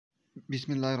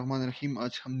बिस्मिल्लाहिर्रहमानिर्रहीम।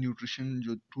 आज हम न्यूट्रिशन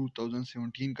जो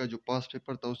 2017 का जो पास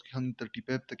पेपर था उसके हम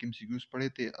 35 तक एमसीक्यूज पढ़े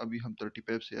थे। अभी हम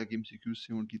 35 से आगे एमसीक्यूज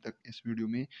 70 तक इस वीडियो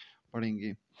में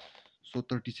पढ़ेंगे।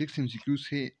 36 एमसीक्यूज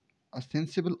है। A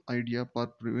sensible idea for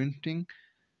preventing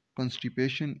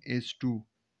constipation is to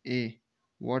A.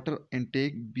 Water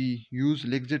intake. B. Use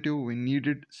laxative when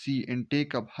needed. C.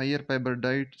 Intake of higher fiber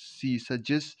diet. C.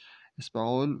 Suggest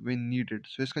spawol when needed.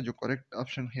 So इसका जो correct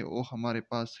option है वो हमारे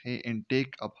पास है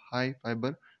intake of high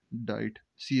fiber diet.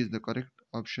 C is the correct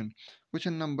option.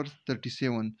 Question number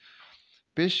 37.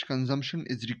 Fish consumption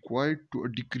is required to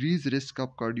decrease risk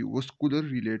of cardiovascular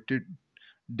related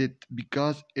death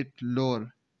because it lower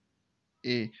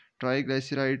A.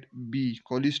 Triglyceride. B.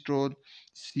 Cholesterol.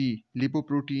 C.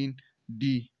 Lipoprotein.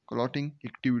 D. Clotting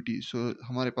activity. सो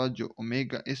हमारे पास जो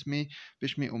omega इसमें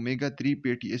fish में omega 3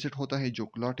 fatty acid होता है जो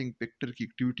clotting factor की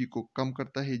activity को कम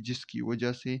करता है जिसकी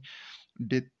वजह से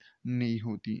डेथ नहीं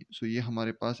होती। सो ये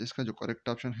हमारे पास इसका जो करेक्ट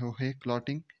ऑप्शन है वो है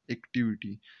clotting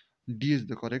activity. D is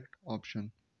the correct option.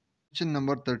 Question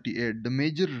number 38. The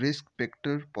major risk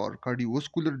factor for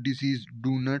cardiovascular disease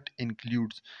do not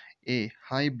includes A.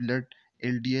 High blood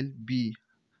LDL. B.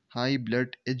 High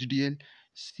blood HDL.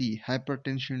 C.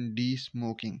 Hypertension. D.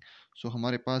 Smoking. सो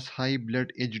हमारे पास high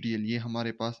blood HDL ये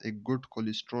हमारे पास एक good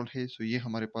cholesterol है। सो ये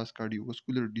हमारे पास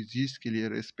cardiovascular disease के लिए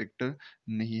risk factor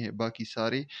नहीं है। बाकी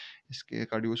सारे इसके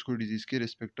कार्डियोवास्कुलर डिजीज़ के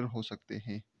रिस्क फैक्टर हो सकते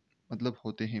हैं, मतलब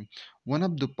होते हैं। One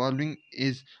of the following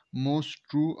is most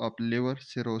true of liver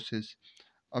cirrhosis.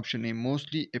 Option A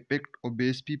mostly affect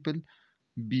OBCs people.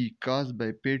 B. Caused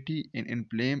by fatty and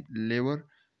inflamed liver.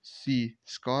 C.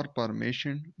 Scar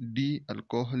formation. D.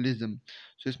 Alcoholism.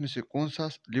 सो इसमें से कौन सा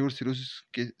लिवर सिरोसिस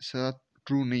के साथ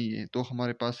ट्रू नहीं है? तो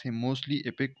हमारे पास है मोस्टली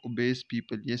इफेक्ट ओबेस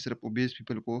पीपल। ये सिर्फ ओबेस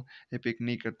पीपल को इफेक्ट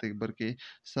नहीं करते बल्कि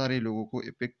सारे लोगों को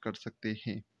इफेक्ट कर सकते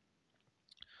हैं।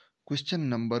 Question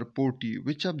number 40.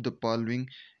 Which of the following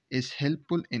is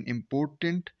helpful in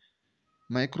important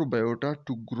microbiota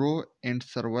to grow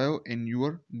and survive in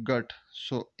your gut?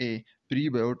 So A.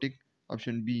 Prebiotic.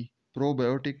 Option B.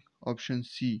 Probiotic. Option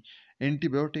C.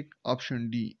 Antibiotic. Option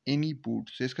D. Any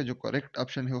food. So इसका जो correct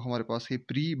option है वो हमारे पास है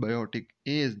prebiotic.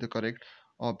 A is the correct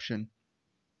option.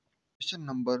 Question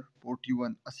number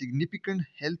 41. A significant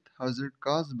health hazard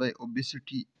caused by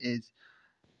obesity is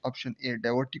Option A.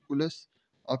 Diverticulous.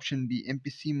 Option B.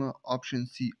 Emphysema. Option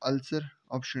C. Ulcer.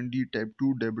 Option D. Type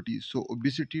 2 diabetes. So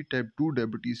obesity type 2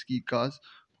 diabetes की cause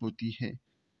होती है।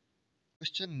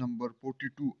 Question number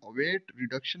 42. A weight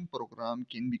reduction program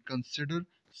can be considered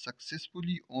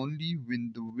successfully only when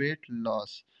the weight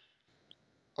loss.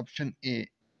 Option A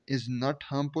is not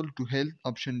harmful to health.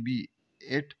 Option B.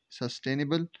 It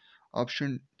sustainable.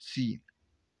 Option C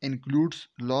includes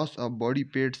loss of body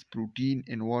fats, protein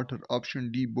and water.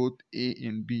 Option D both A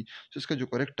and B. So इसका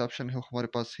जो correct option है वो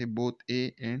हमारे पास है both A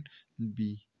and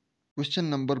B. Question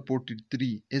number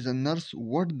 43. As a nurse,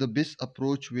 what the best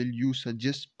approach will you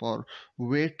suggest for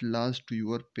weight loss to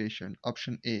your patient?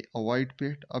 Option A. Avoid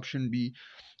fat. Option B.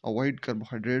 Avoid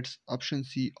carbohydrates. Option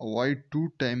C. Avoid 2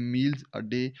 time meals a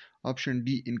day. Option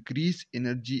D. Increase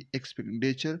energy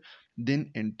expenditure then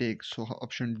intake. So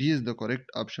option D is the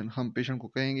correct option. हम patient को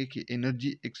कहेंगे कि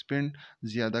energy expand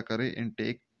ज़्यादा करे,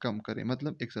 intake कम करे,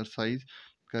 मतलब exercise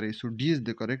करे। सो D is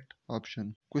the correct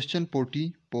option. Question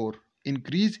 44.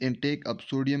 Increased intake of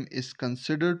sodium is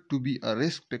considered to be a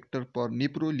risk factor for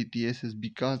nephrolithiasis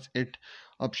because it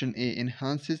Option A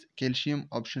enhances calcium.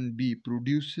 Option B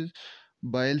produces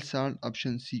bile salt.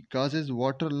 Option C causes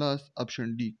water loss.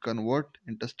 Option D convert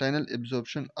intestinal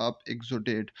absorption of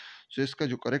exudate. सो इसका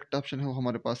जो correct option है वो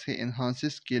हमारे पास है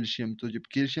enhances calcium. तो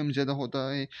जब calcium ज़्यादा होता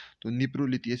है तो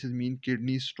निप्रोलिथियासिस मीन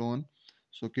किडनी स्टोन।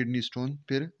 सो किडनी स्टोन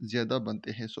फिर ज़्यादा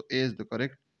बनते हैं। सो A is the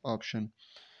correct option.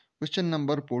 Question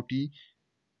number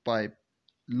 45.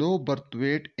 Low birth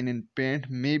weight in infant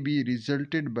may be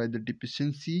resulted by the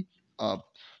deficiency of.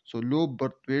 So low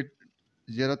birth weight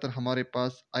ज़्यादातर हमारे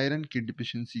पास आयरन की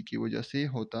डिफिशियंसी की वजह से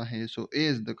होता है। सो A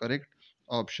is the correct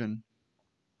option.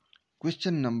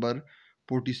 Question number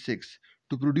 46.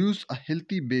 To produce a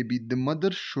healthy baby, the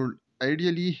mother should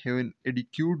ideally have an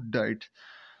adequate diet.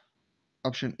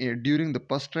 Option A during the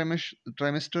first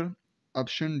trimester.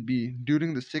 Option B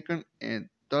during the second and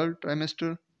third trimester.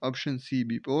 Option C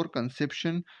before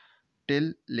conception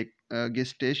till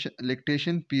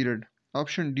lactation period.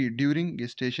 Option D during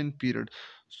gestation period.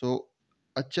 So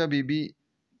अच्छा baby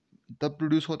तब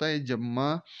produce होता है जब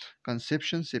माँ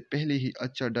conception से पहले ही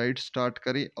अच्छा diet start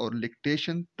करे और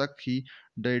लेक्टेशन तक ही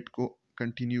डाइट को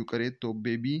कंटिन्यू करे तो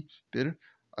बेबी फिर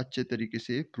अच्छे तरीके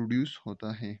से प्रोड्यूस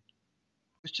होता है।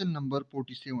 Question number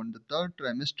 47. The third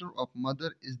trimester of mother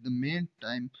is the main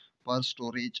time for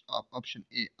storage of option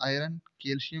A iron,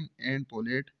 calcium and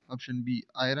folate, option B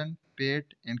iron, PET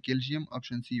and calcium,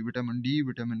 option C vitamin D,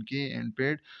 vitamin K and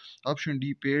PET, option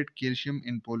D PET, calcium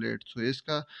and folate। सो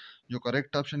इसका जो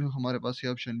correct option है हमारे पास है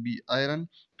option B iron,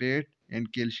 pet and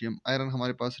calcium. Iron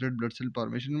हमारे पास red blood cell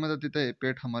formation में मदद देता है,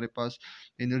 पेट हमारे पास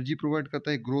एनर्जी प्रोवाइड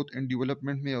करता है ग्रोथ एंड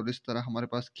डेवलपमेंट में, और इस तरह हमारे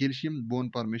पास कैल्शियम बोन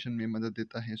फॉर्मेशन में मदद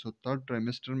देता है। सो थर्ड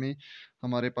ट्राइमेस्टर में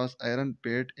हमारे पास आयरन,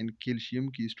 पेट एंड कैल्शियम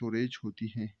की स्टोरेज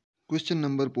होती है। Question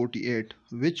number 48.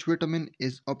 Which vitamin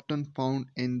is often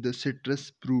found in the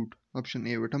citrus fruit? Option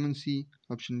A vitamin C,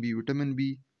 option B vitamin B,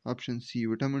 option C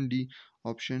vitamin D,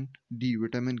 option D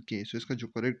vitamin K। So इसका जो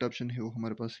correct option है वो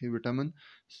हमारे पास है vitamin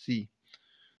C।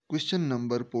 Question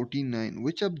number 49.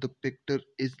 Which of the picture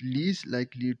is least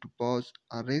likely to pose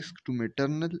a risk to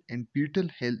maternal and fetal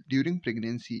health during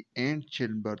pregnancy and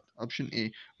childbirth? Option A.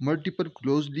 Multiple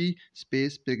closely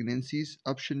spaced pregnancies.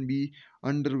 Option B.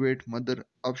 Underweight mother.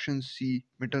 Option C.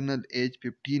 Maternal age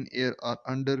 15 year or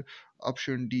under.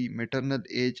 Option D. Maternal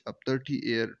age of 30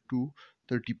 year to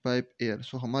 35 year.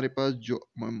 सो हमारे पास जो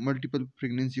multiple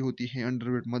pregnancy होती है,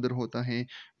 underweight mother होता है,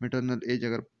 maternal as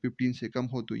अगर 15 से कम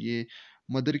हो तो ये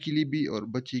मदर के लिए भी और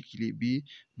बच्चे के लिए भी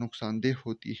नुकसानदेह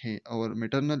होती है, और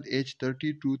मेटरनल एज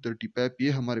 30 टू 35 ये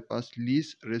हमारे पास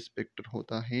लीस्ट रिस्क फैक्टर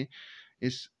होता है।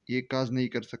 ये काज नहीं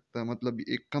कर सकता, मतलब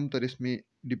एक कम तर इसमें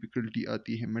डिफिकल्टी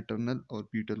आती है मेटरनल और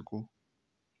पीटल को।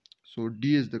 So D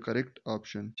is the correct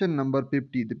option. Question number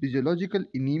 50. The physiological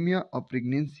anemia of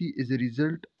pregnancy is a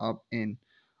result of an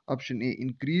option A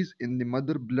increase in the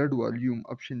mother blood volume,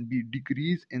 option B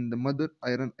decrease in the mother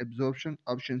iron absorption,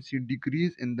 option C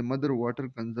decrease in the mother water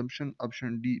consumption,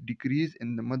 option D decrease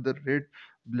in the mother red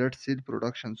blood cell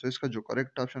production। So इसका जो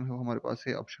correct option है वो हमारे पास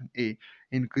है option A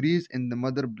increase in the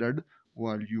mother blood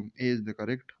volume। A is the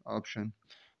correct option।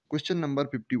 Question number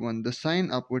 51. The sign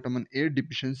of vitamin A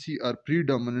deficiency are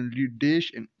predominantly dash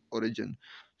in origin.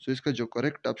 So इसका जो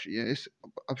correct option है इस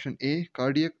option A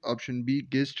cardiac, option B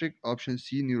gastric, option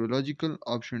C neurological,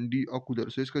 option D ocular।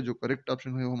 So इसका जो correct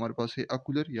option है वो हमारे पास है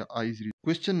ocular या eyes।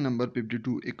 Question number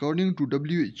 52. According to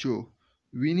WHO,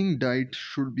 weaning diet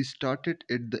should be started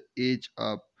at the age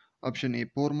of option A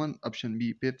 4 month, option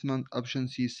B 5th month,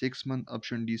 option C 6 month,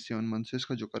 option D 7 month। So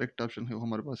इसका जो correct option है वो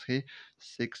हमारे पास है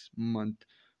 6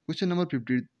 month। Question number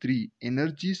 53.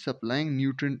 Energy supplying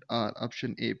nutrient are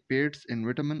option A fats and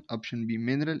vitamin, option B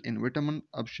mineral and vitamin,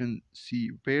 option C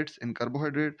fats and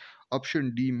carbohydrate,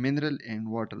 option D mineral and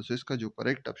water। So इसका जो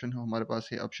correct option है हमारे पास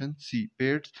है option C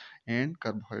fats and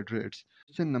carbohydrates।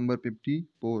 Question number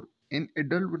 54. In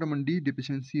adult vitamin D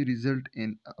deficiency result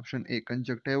in option A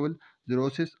conjunctival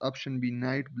cirrhosis, option B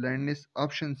night blindness,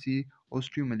 option C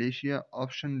osteomalacia,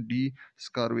 option D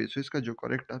scarway। So इसका जो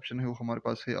correct option है वो हमारे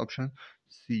पास है option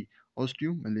C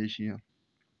osteomalacia।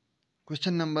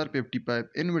 Question number 55.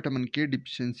 In vitamin K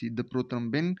deficiency, the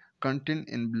prothrombin content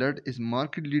in blood is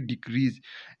markedly decreased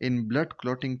in blood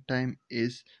clotting time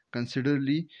is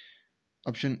considerably,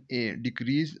 option A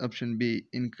decrease, option B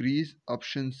increase,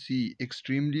 option C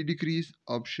extremely decrease,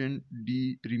 option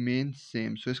D remain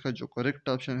same। So इसका जो correct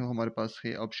option है हमारे पास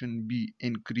है option B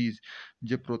increase।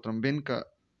 जब prothrombin का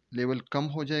level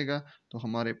कम हो जाएगा तो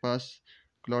हमारे पास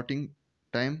क्लॉटिंग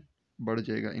टाइम बढ़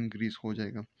जाएगा, इंक्रीज हो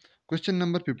जाएगा। Question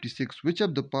number 56. Which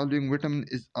of the following vitamin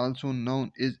is also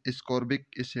known as ascorbic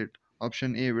acid?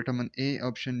 Option A vitamin A,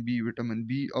 option B vitamin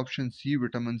B, option C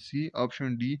vitamin C,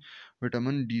 option D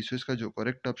vitamin D. सो इसका जो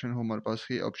correct option है हमारे पास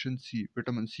है option C.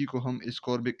 Vitamin C को हम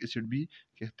ascorbic acid भी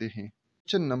कहते हैं।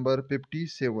 Question number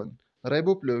 57।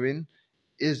 Riboflavin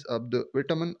is of the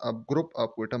vitamin of group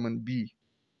of vitamin B.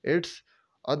 Its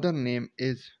other name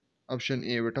is option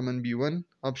A vitamin B1,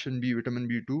 option B vitamin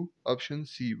B2, option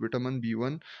C vitamin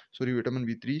B1 sorry vitamin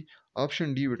B3,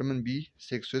 option D vitamin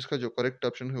B6। तो इसका जो correct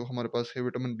option है वो हमारे पास है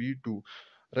vitamin B2।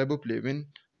 Riboflavin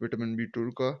vitamin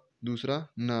B2 का दूसरा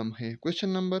नाम है। Question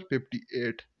number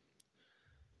 58।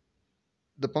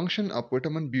 The function of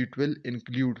vitamin B12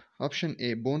 include option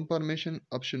A bone formation,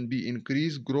 option B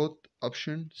increase growth,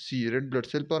 option C red blood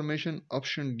cell formation,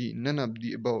 option D none of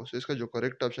the above। So इसका जो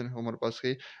correct option है हमारे पास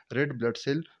है red blood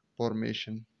cell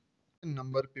formation।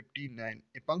 Number 59.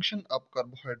 A function of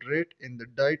carbohydrate in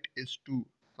the diet is to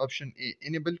option A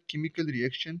enable chemical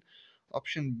reaction,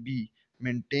 option B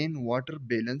maintain water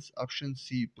balance, option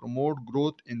C promote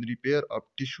growth and repair of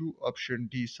tissue, option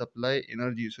D supply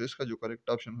energy। So इसका जो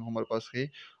correct option है हमारे पास है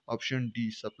option D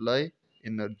supply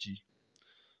energy।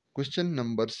 Question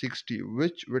number 60.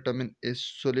 Which vitamin is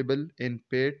soluble in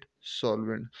PET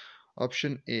solvent?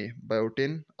 Option A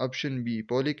biotin, option B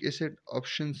folic acid,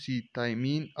 option C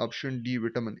thiamine, option D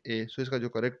vitamin A। सो इसका जो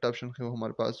correct option है वो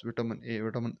हमारे पास vitamin A।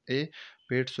 Vitamin A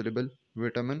pet soluble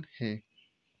vitamin है।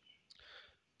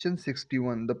 Question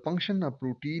 61. The function of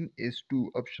protein is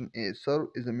to option A. Serve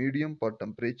as a medium for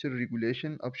temperature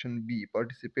regulation. Option B.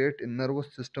 Participate in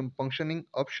nervous system functioning.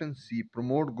 Option C.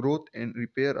 Promote growth and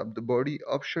repair of the body.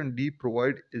 Option D.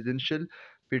 Provide essential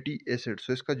fatty acids.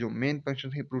 So इसका जो main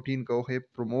function है protein का वो है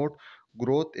promote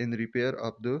growth and repair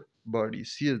of the body.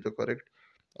 C is the correct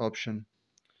option.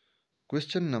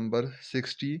 Question number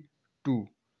 62.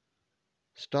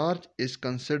 Starch is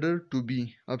considered to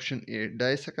be option A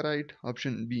disaccharide,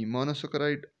 option B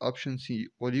monosaccharide, option C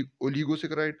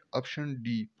oligosaccharide, option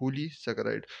D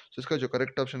polysaccharide. So इसका जो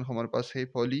correct option हमारे पास है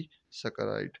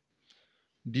polysaccharide.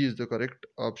 D is the correct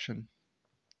option.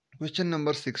 Question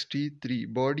number 63.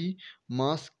 Body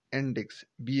mass index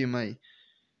BMI.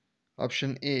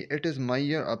 Option A. It is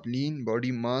measure of lean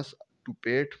body mass to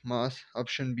fat mass.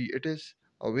 Option B. It is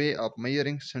a way of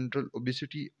measuring central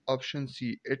obesity. Option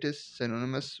C. It is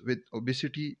synonymous with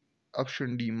obesity.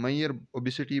 Option D. Measure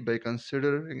obesity by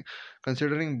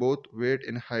considering both weight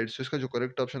and height. So इसका जो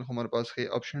correct option हमारे पास है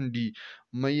option D.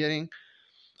 Measuring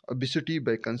obesity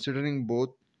by considering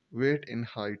both weight and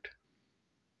height.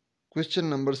 Question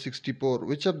number 64.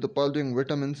 Which of the following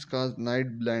vitamins cause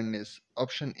night blindness?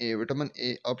 Option A vitamin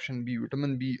A, option B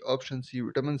vitamin B, option C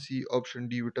vitamin C, option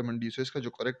D vitamin D. So इसका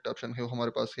जो correct option है वो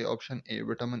हमारे पास है option A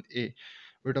vitamin A.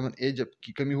 Vitamin A जब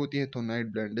की कमी होती है तो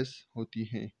नाइट ब्लाइंडनेस होती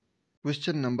है.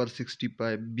 Question number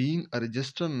 65. Being a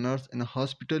registered nurse in a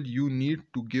hospital, you need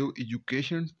to give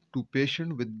education to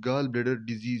patient with gallbladder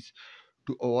disease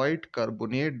to avoid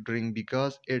carbonate drink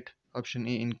because it option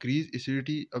A increase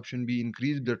acidity, option B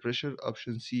increase blood pressure,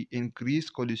 option C increase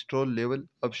cholesterol level,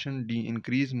 option D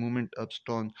increase movement of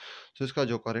stone. So इसका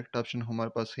जो correct option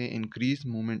हमारे पास है increase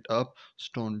movement of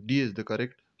stone. D is the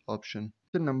correct option.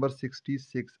 Question number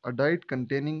 66. A diet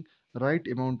containing right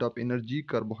amount of energy,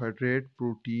 carbohydrate,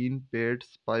 protein,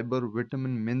 fats, fiber,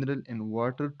 vitamin, mineral, and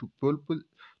water to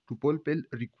fulfill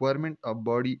requirement of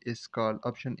body is called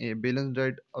option A balanced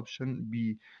diet, option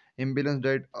B imbalanced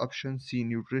diet, option C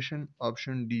nutrition,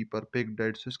 option D perfect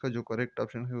diet. So इसका जो correct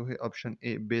option है वो है option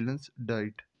A balanced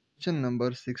diet. Question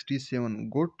number 67.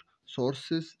 Good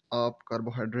sources of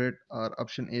carbohydrate are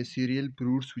option A cereal,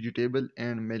 fruits, vegetable,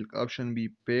 and milk. Option B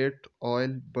fat,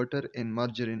 oil, butter, and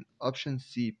margarine. Option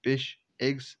C fish,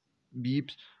 eggs, beef,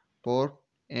 pork,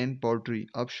 and poultry.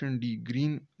 Option D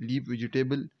green leaf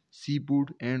vegetable,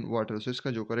 seafood, and water. So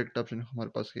इसका जो correct option हमारे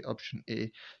पास है option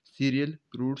A cereal,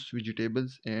 fruits,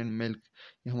 vegetables, and milk.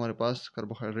 ये हमारे पास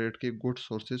carbohydrate के good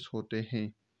sources होते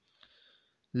हैं.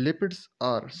 Lipids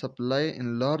are supplied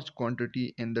in large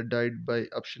quantity in the diet by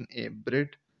option A bread,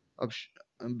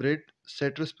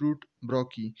 citrus fruit,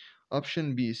 broccoli.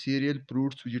 Option B cereal,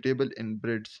 fruits, vegetable, and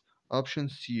breads. Option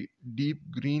C deep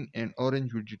green and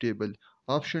orange vegetable.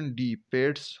 Option D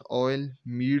fats, oil,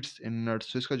 meats, and nuts.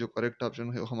 So इसका जो correct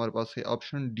option है वो हमारे पास है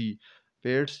option D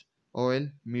fats, oil,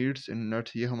 meats, and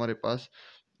nuts. ये हमारे पास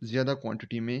ज़्यादा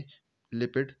quantity में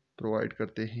lipid provide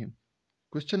करते हैं.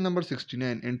 Question number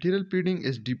 69. Enteral feeding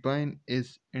is defined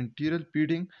as enteral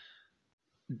feeding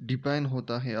define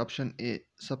होता है option A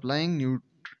supplying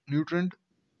nutrient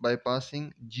bypassing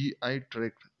GI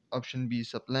tract, option B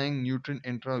supplying nutrient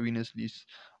intravenously,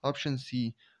 option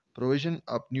C provision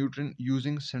of nutrient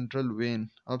using central vein,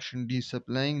 option D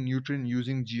supplying nutrient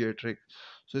using GI tract.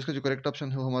 So इसका जो correct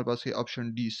option है वो हमारे पास है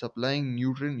option D supplying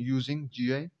nutrient using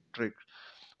GI tract.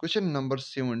 Question number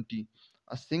 70.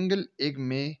 A single egg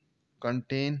may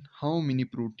contain how many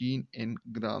protein in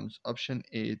grams? Option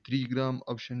A 3 gram,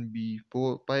 option B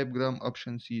 5 gram,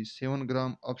 option C 7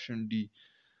 gram, option D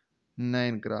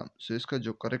 9 ग्राम. सो इसका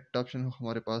जो correct option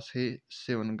हमारे पास है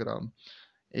 7 ग्राम.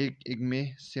 एक egg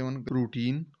में 7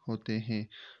 protein होते हैं.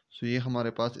 सो ये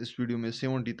हमारे पास इस वीडियो में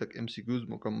 70 तक MCQs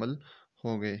मुकम्मल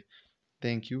हो गए.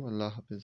 Thank you. अल्लाह हाफिज़.